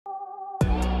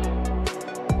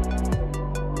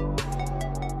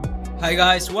Hi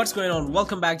guys, what's going on?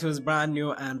 Welcome back to this brand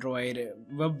new Android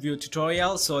WebView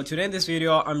tutorial. So today in this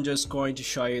video I'm just going to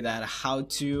show you that how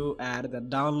to add the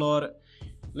download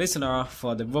listener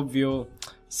for the WebView.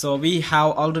 So we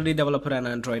have already developed an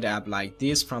Android app like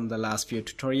this from the last few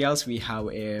tutorials. We have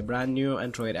a brand new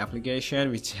Android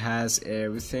application which has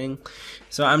everything.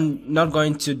 So I'm not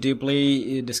going to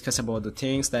deeply discuss about the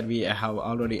things that we have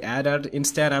already added.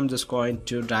 Instead, I'm just going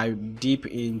to dive deep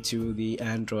into the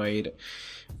Android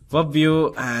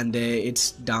WebView and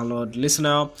its download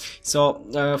listener.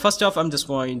 So first off, I'm just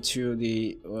going to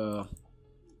the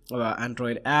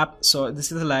Android app. So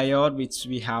this is the layout which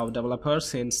we have developed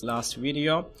since last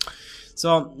video.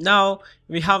 So now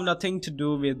we have nothing to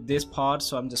do with this part,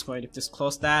 so I'm just going to just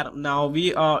close that. Now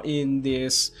we are in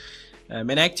this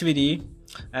main activity,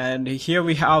 and here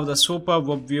we have the super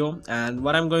WebView, and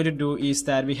what I'm going to do is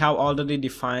that we have already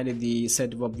defined the set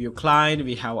WebView client,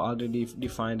 we have already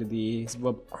defined the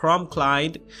web Chrome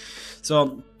client.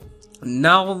 So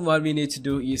now what we need to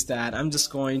do is that I'm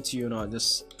just going to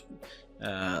just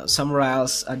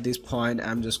summarize at this point.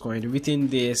 I'm just going to, within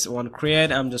this one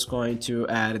create, I'm just going to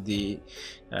add the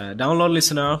download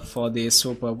listener for this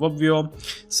super WebView.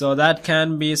 So that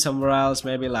can be somewhere else,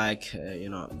 maybe like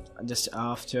just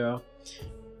after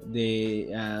the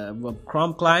web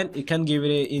Chrome client. You can give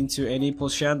it into any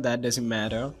position, that doesn't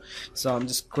matter. So I'm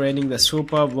just creating the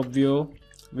super WebView,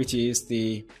 which is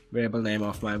the variable name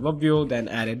of my WebView, then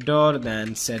add a dot,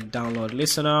 then set download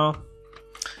listener,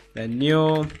 then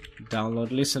new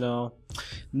download listener.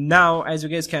 Now as you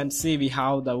guys can see, we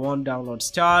have the one download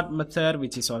start method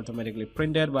which is automatically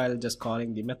printed while just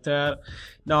calling the method.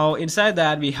 Now inside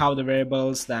that we have the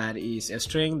variables, that is a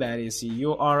string, that is the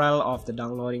URL of the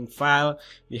downloading file.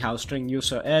 We have string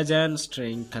user agent,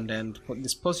 string content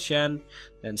disposition,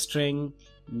 then string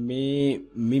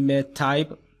meme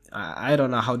type. I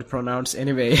don't know how to pronounce,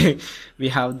 anyway. We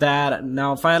have that.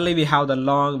 Now finally we have the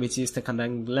long, which is the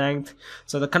content length.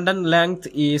 So the content length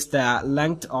is the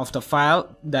length of the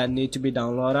file that need to be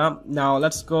downloaded. Now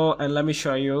let's go and let me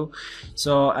show you.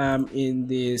 So I'm in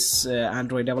this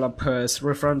Android developers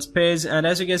reference page, and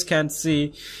as you guys can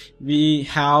see, we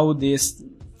have this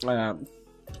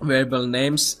variable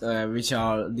names which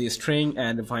are the string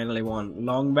and finally one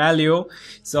long value.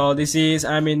 So this is,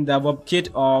 I'm in the WebKit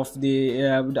of the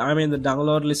I'm in the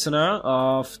download listener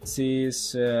of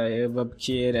this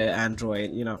WebKit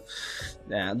Android,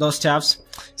 those stuffs.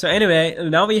 So anyway,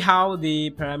 now we have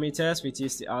the parameters, which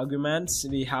is the arguments.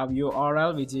 We have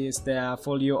URL, which is the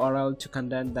full URL to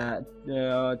content that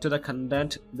to the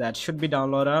content that should be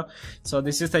downloaded. So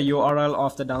this is the URL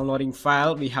of the downloading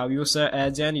file. We have user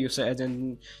agent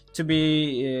to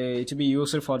be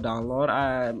used for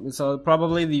download. So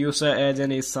probably the user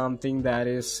agent is something that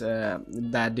is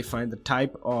that define the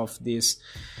type of this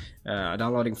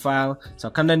downloading file. So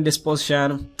content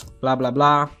disposition, blah blah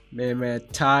blah,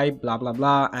 type, blah blah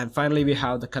blah, and finally we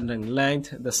have the content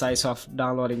length, the size of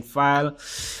downloading file.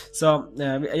 So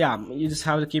yeah, you just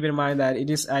have to keep in mind that it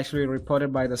is actually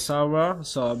reported by the server.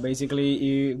 So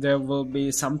basically there will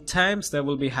be sometimes there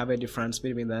will be have a difference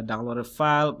between the downloaded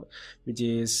file, which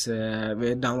is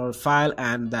download file,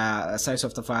 and the size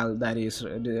of the file that is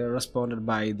responded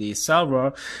by the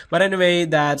server. But anyway,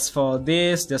 that's for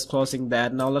this. Just closing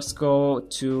that. Now let's go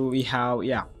to, we have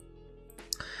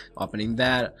opening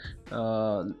that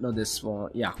no, this one,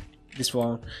 this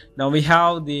one. Now we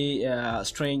have the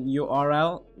string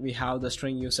URL, we have the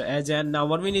string user agent. Now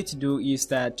what we need to do is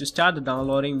that to start the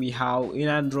downloading, we have in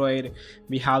Android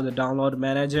we have the download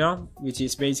manager, which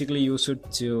is basically used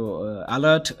to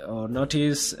alert or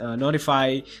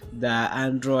notify the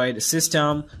Android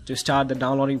system to start the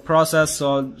downloading process.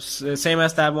 So same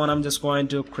as that one, I'm just going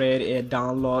to create a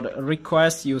download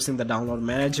request using the download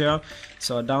manager.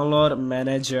 So download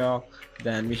manager,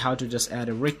 then we have to just add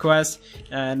a request,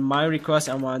 and my request,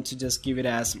 I want to just give it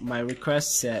as my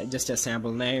request, just a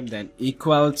sample name, then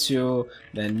equal to,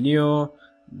 then new,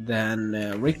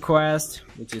 then request,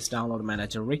 which is download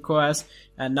manager request.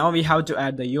 And now we have to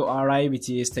add the URI, which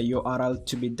is the URL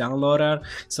to be downloaded.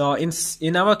 So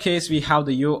in our case, we have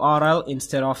the URL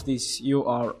instead of this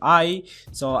URI.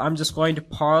 So I'm just going to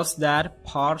parse that,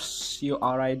 parse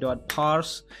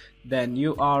URI.parse, then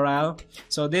URL.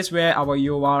 So this way our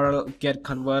URL get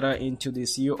converted into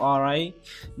this URI.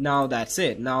 Now that's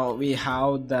it. Now we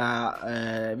have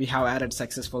the we have added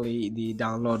successfully the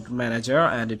download manager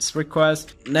and its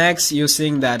request. Next,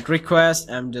 using that request,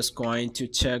 I'm just going to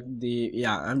check the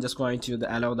I'm just going to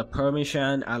allow the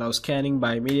permission, allow scanning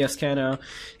by media scanner.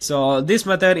 So this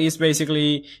method is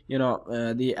basically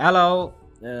the allow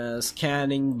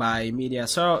scanning by media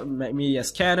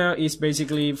scanner is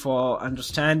basically for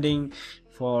understanding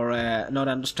for not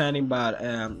understanding, but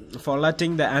for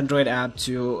letting the Android app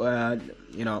to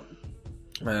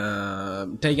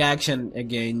take action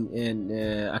again in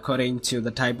according to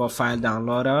the type of file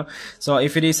downloader. So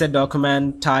if it is a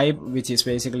document type, which is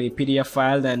basically PDF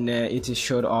file, then it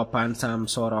should open some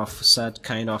sort of set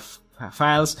kind of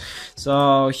files.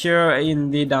 So here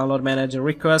in the download manager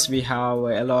request we have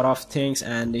a lot of things,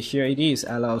 and here it is: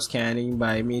 allow scanning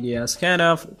by media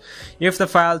scanner. If the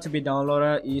file to be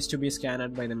downloaded is to be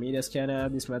scanned by the media scanner,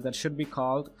 this method should be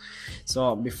called.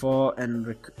 So before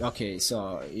and okay,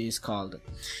 so is called.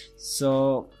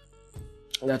 So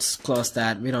let's close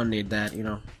that, we don't need that,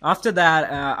 After that,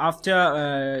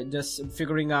 after just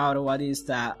figuring out what is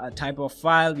the type of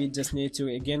file, we just need to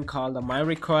again call the my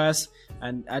request,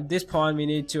 and at this point we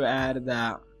need to add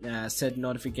the set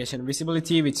notification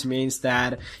visibility, which means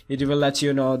that it will let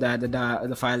you know that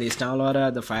the file is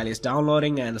downloaded, the file is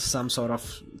downloading, and some sort of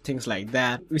things like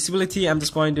that. Visibility, I'm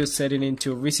just going to set it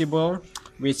into visible,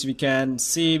 which we can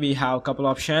see we have a couple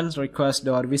options: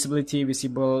 request.visibility,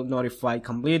 visible, notify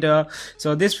completer.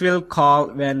 So this will call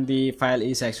when the file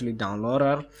is actually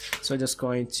downloaded, so just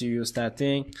going to use that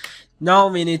thing. Now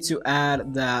we need to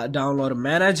add the download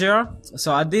manager.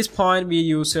 So at this point we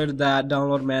used the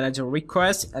download manager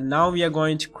request, and now we are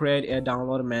going to create a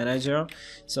download manager.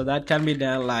 So that can be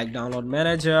done like download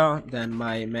manager, then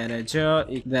my manager,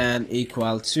 then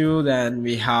equal to, then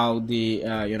we have the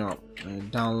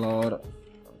download,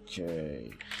 okay,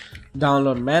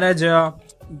 download manager,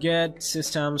 get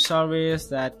system service,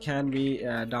 that can be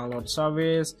download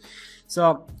service.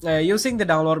 So using the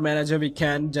download manager, we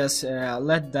can just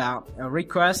let the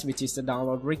request, which is the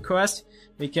download request,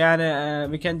 we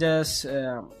can just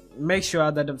make sure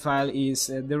that the file is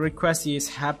the request is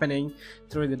happening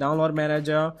through the download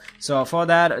manager. So for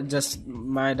that, just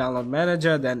my download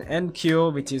manager, then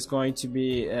enqueue, which is going to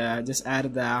be just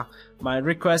add my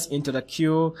request into the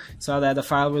queue, so that the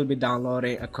file will be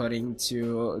downloading according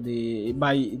to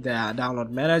by the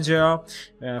download manager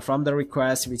from the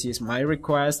request, which is my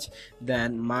request.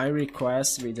 Then my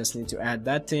request, we just need to add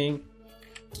that thing.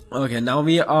 Okay, now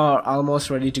we are almost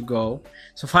ready to go.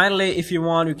 So finally, if you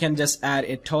want, you can just add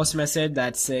a toast message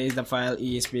that says the file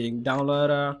is being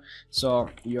downloaded. So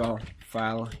your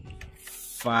file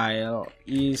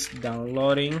is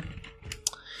downloading.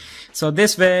 So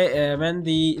this way, when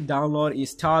the download is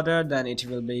started, then it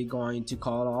will be going to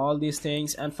call all these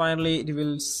things, and finally it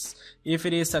will, if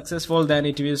it is successful, then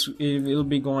it will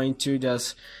be going to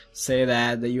just say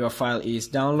that your file is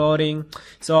downloading.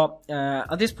 So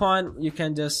at this point you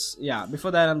can just,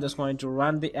 before that I'm just going to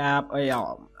run the app.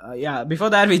 Before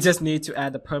that we just need to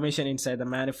add the permission inside the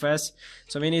manifest.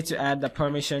 So we need to add the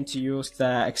permission to use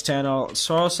the external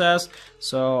sources.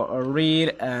 So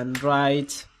read and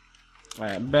write,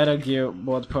 better give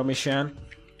both permission.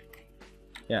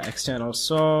 External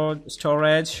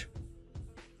storage.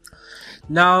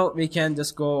 Now we can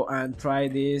just go and try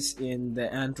this in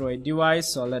the Android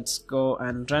device. So let's go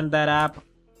and run that app.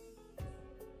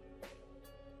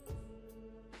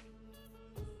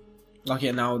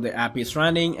 Okay, now the app is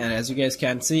running, and as you guys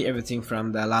can see everything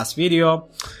from the last video.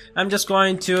 I'm just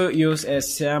going to use a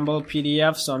sample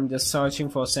PDF, so I'm just searching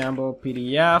for sample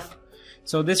PDF.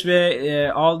 So this way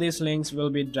all these links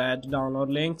will be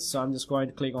download links. So I'm just going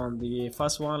to click on the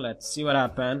first one. Let's see what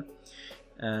happened.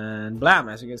 And blam,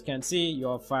 as you guys can see,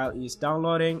 your file is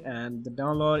downloading, and the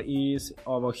download is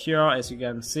over here. As you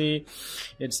can see,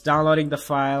 it's downloading the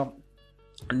file.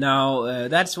 Now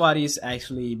that's what is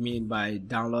actually mean by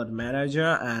download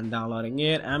manager and downloading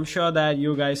it. I'm sure that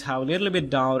you guys have a little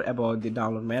bit doubt about the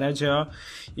download manager,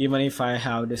 even if I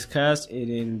have discussed it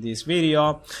in this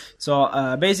video.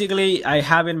 So basically I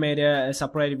haven't made a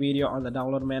separate video on the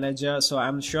download manager, so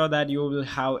I'm sure that you will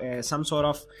have some sort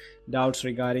of doubts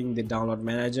regarding the download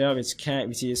manager,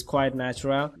 which is quite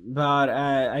natural, but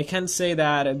I can say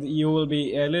that you will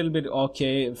be a little bit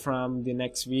okay from the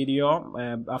next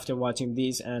video after watching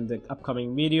these and the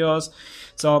upcoming videos.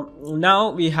 So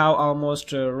now we have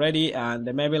almost ready, and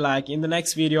maybe like in the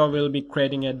next video we'll be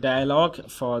creating a dialog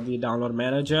for the download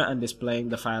manager and displaying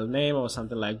the file name or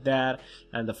something like that,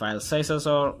 and the file sizes,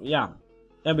 or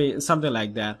maybe something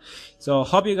like that. So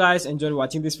hope you guys enjoyed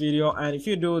watching this video, and if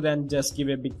you do, then just give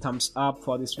a big thumbs up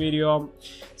for this video.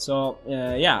 So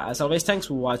as always, thanks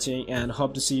for watching, and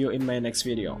hope to see you in my next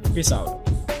video. Peace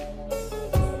out.